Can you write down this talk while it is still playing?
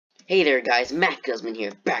Hey there guys, MacGuzman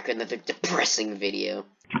here, back with another depressing video.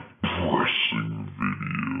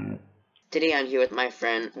 Today I'm here with my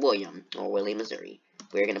friend William, or Willie, Missouri.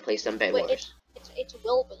 We're gonna play some Bedwars. Wait, it's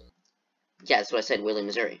Wilbur. Yeah, that's what I said, Willie,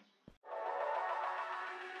 Missouri.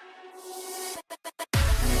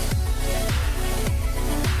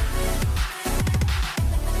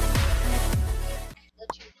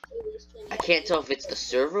 I can't tell if it's the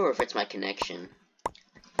server or if it's my connection.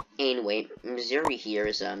 Anyway, Missouri here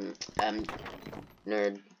is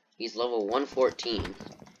nerd. He's level 114,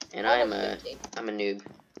 and I'm a noob.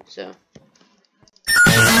 So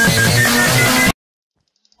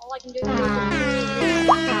All I can do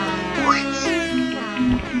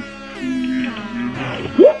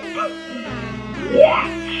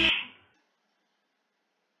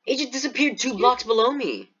is it just disappeared 2 blocks below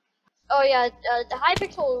me. Oh yeah, the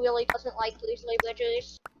Hypixel really doesn't like loosely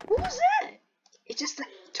glitches. What was that? It just like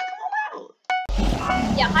took them all out.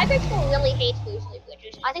 Yeah, Hypixel really hates loosely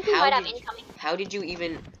glitches. I think we might have incoming. How did you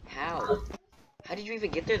even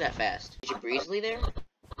get there that fast? Did you breezely there? Or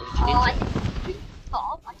did you ninja?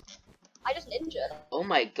 I just ninja. Oh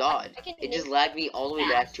my god. It just lagged me all the way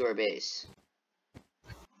back to our base.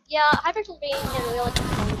 Yeah, Hypixel's being really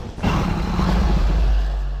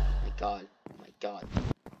My god. My god.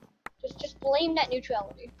 Just blame net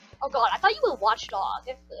neutrality. Oh god, I thought you were Watchdog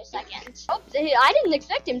for a second. Oh, I didn't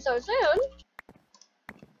expect him so soon.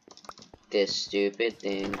 This stupid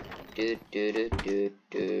thing. Do do do do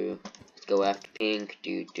do. Let's go after pink.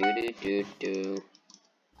 Do do do do do.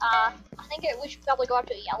 I think we should probably go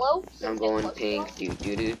after yellow. I'm going pink. Do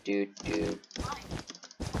do do do do.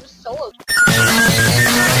 Just solo. Just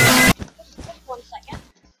 1 second.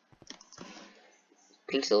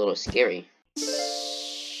 Pink's a little scary.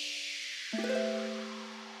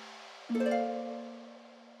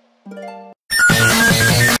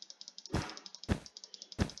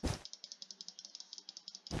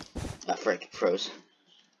 Ah, frick, froze.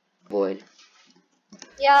 Void.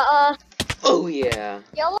 Yeah, Oh yeah.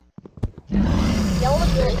 Yellow is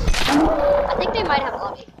really. I think they might have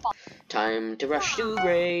lobby. Oh. Time to rush to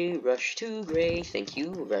gray, rush to gray. Thank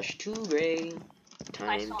you, rush to gray.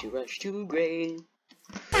 Time to rush to gray.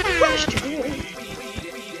 Rush to gray.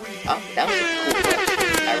 Oh, that was a cool rush.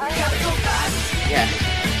 Yeah.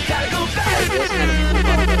 That was kind of cool.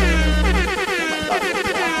 Oh my god, what was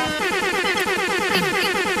that?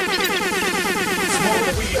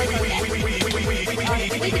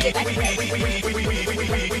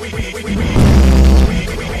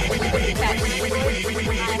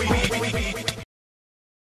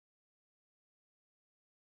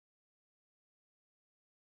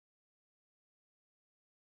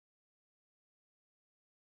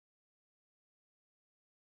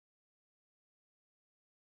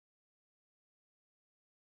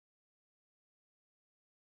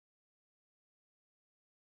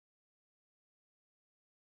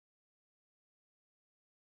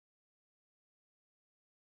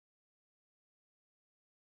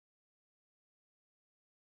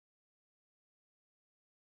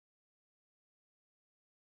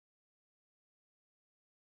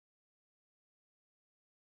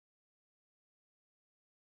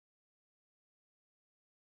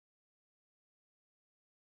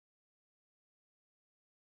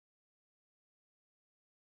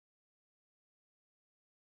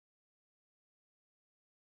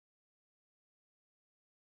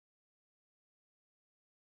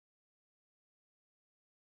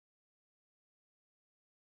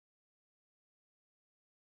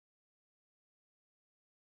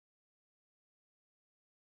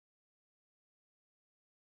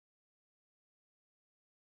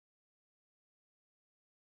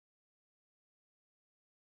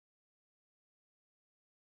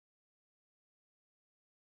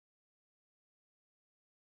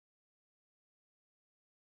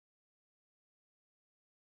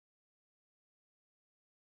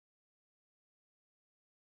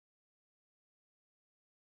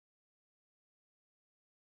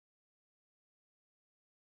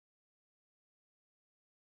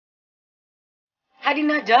 How did he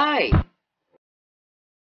not die?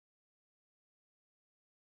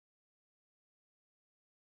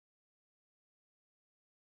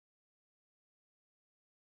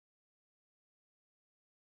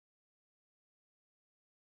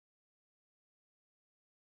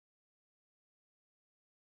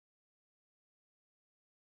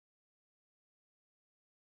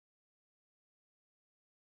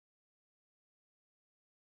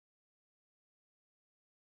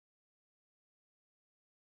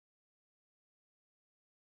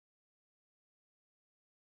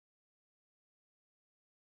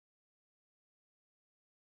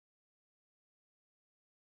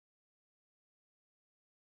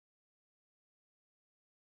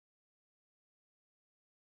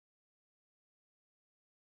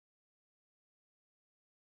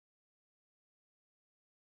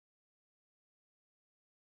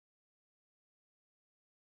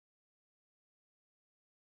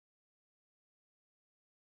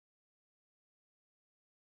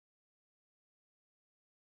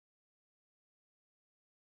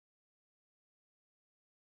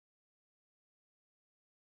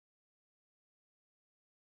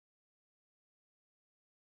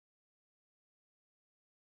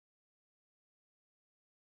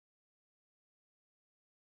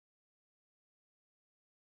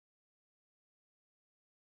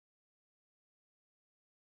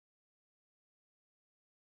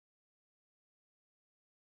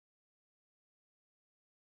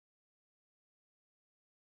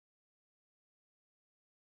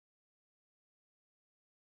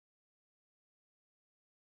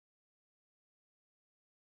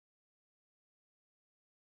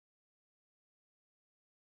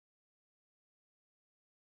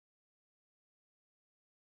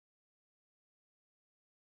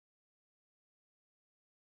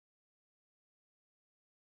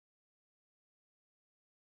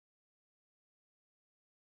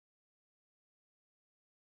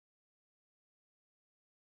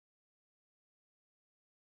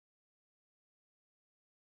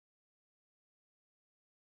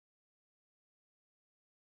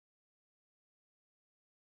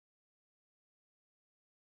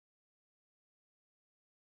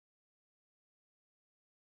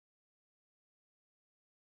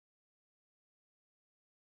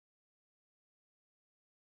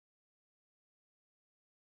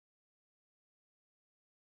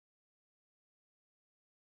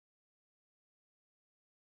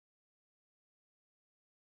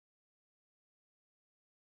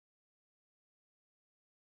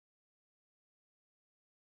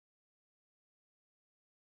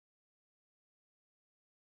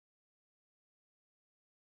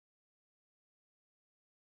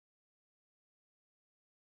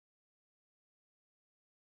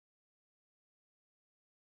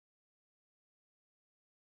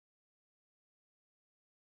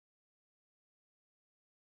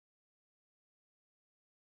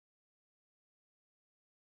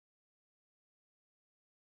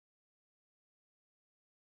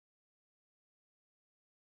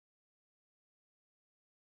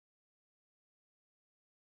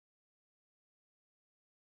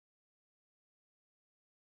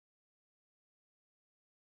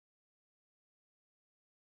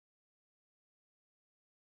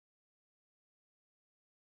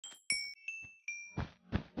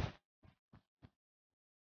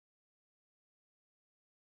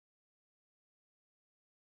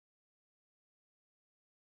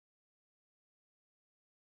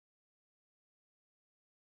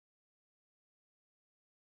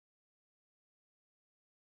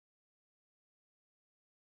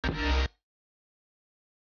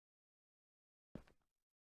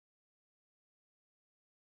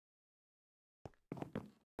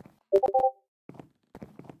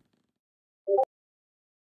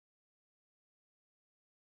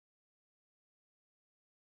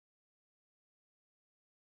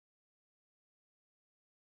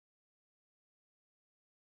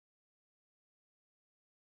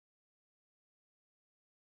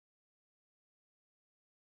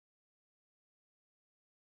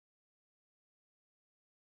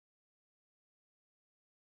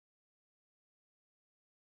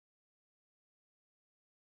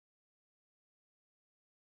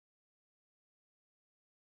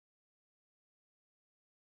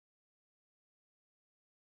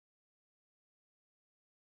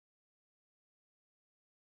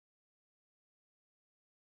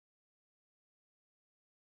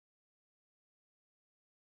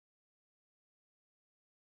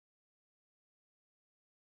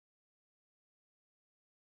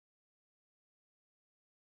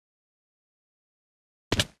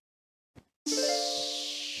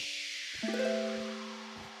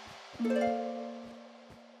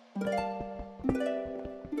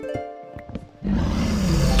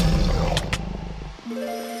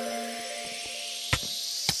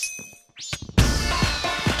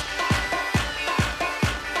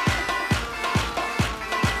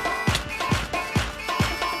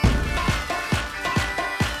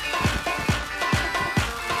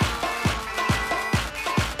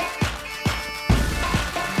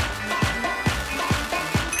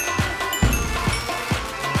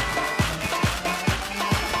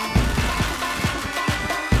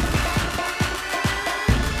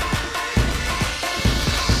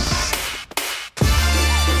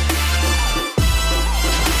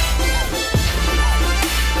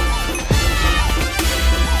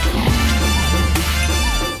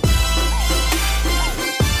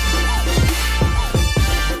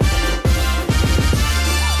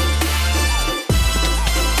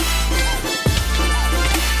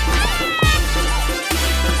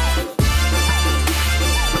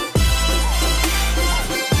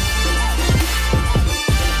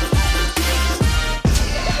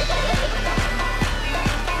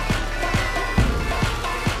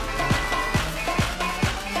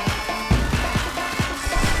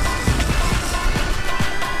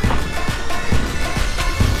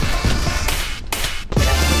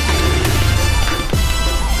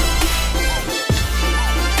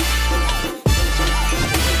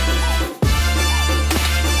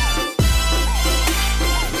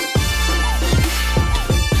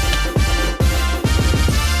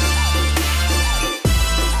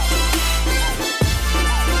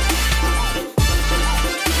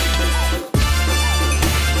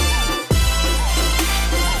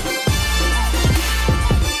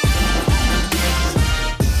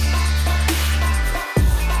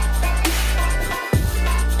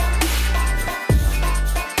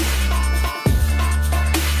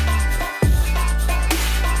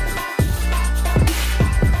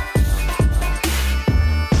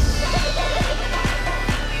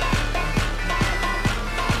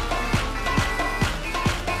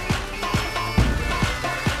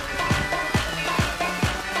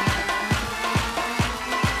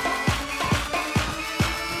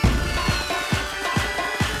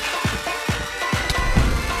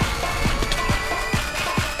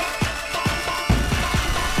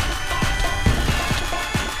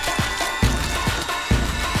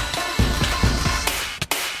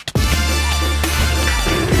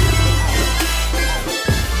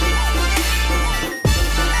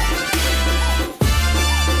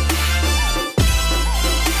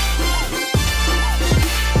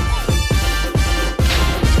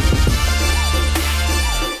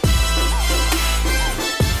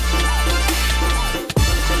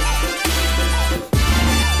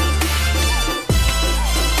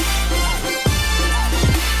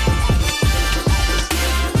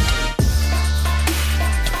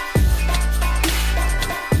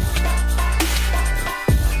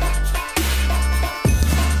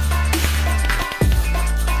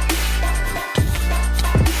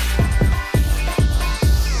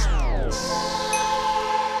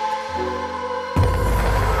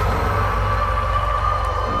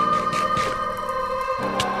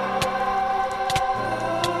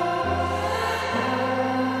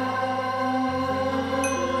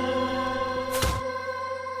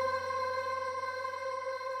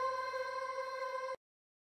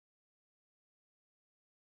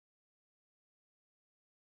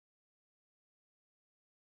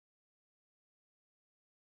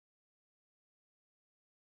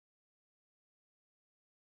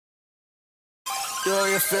 Do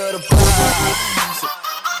you feel the vibes?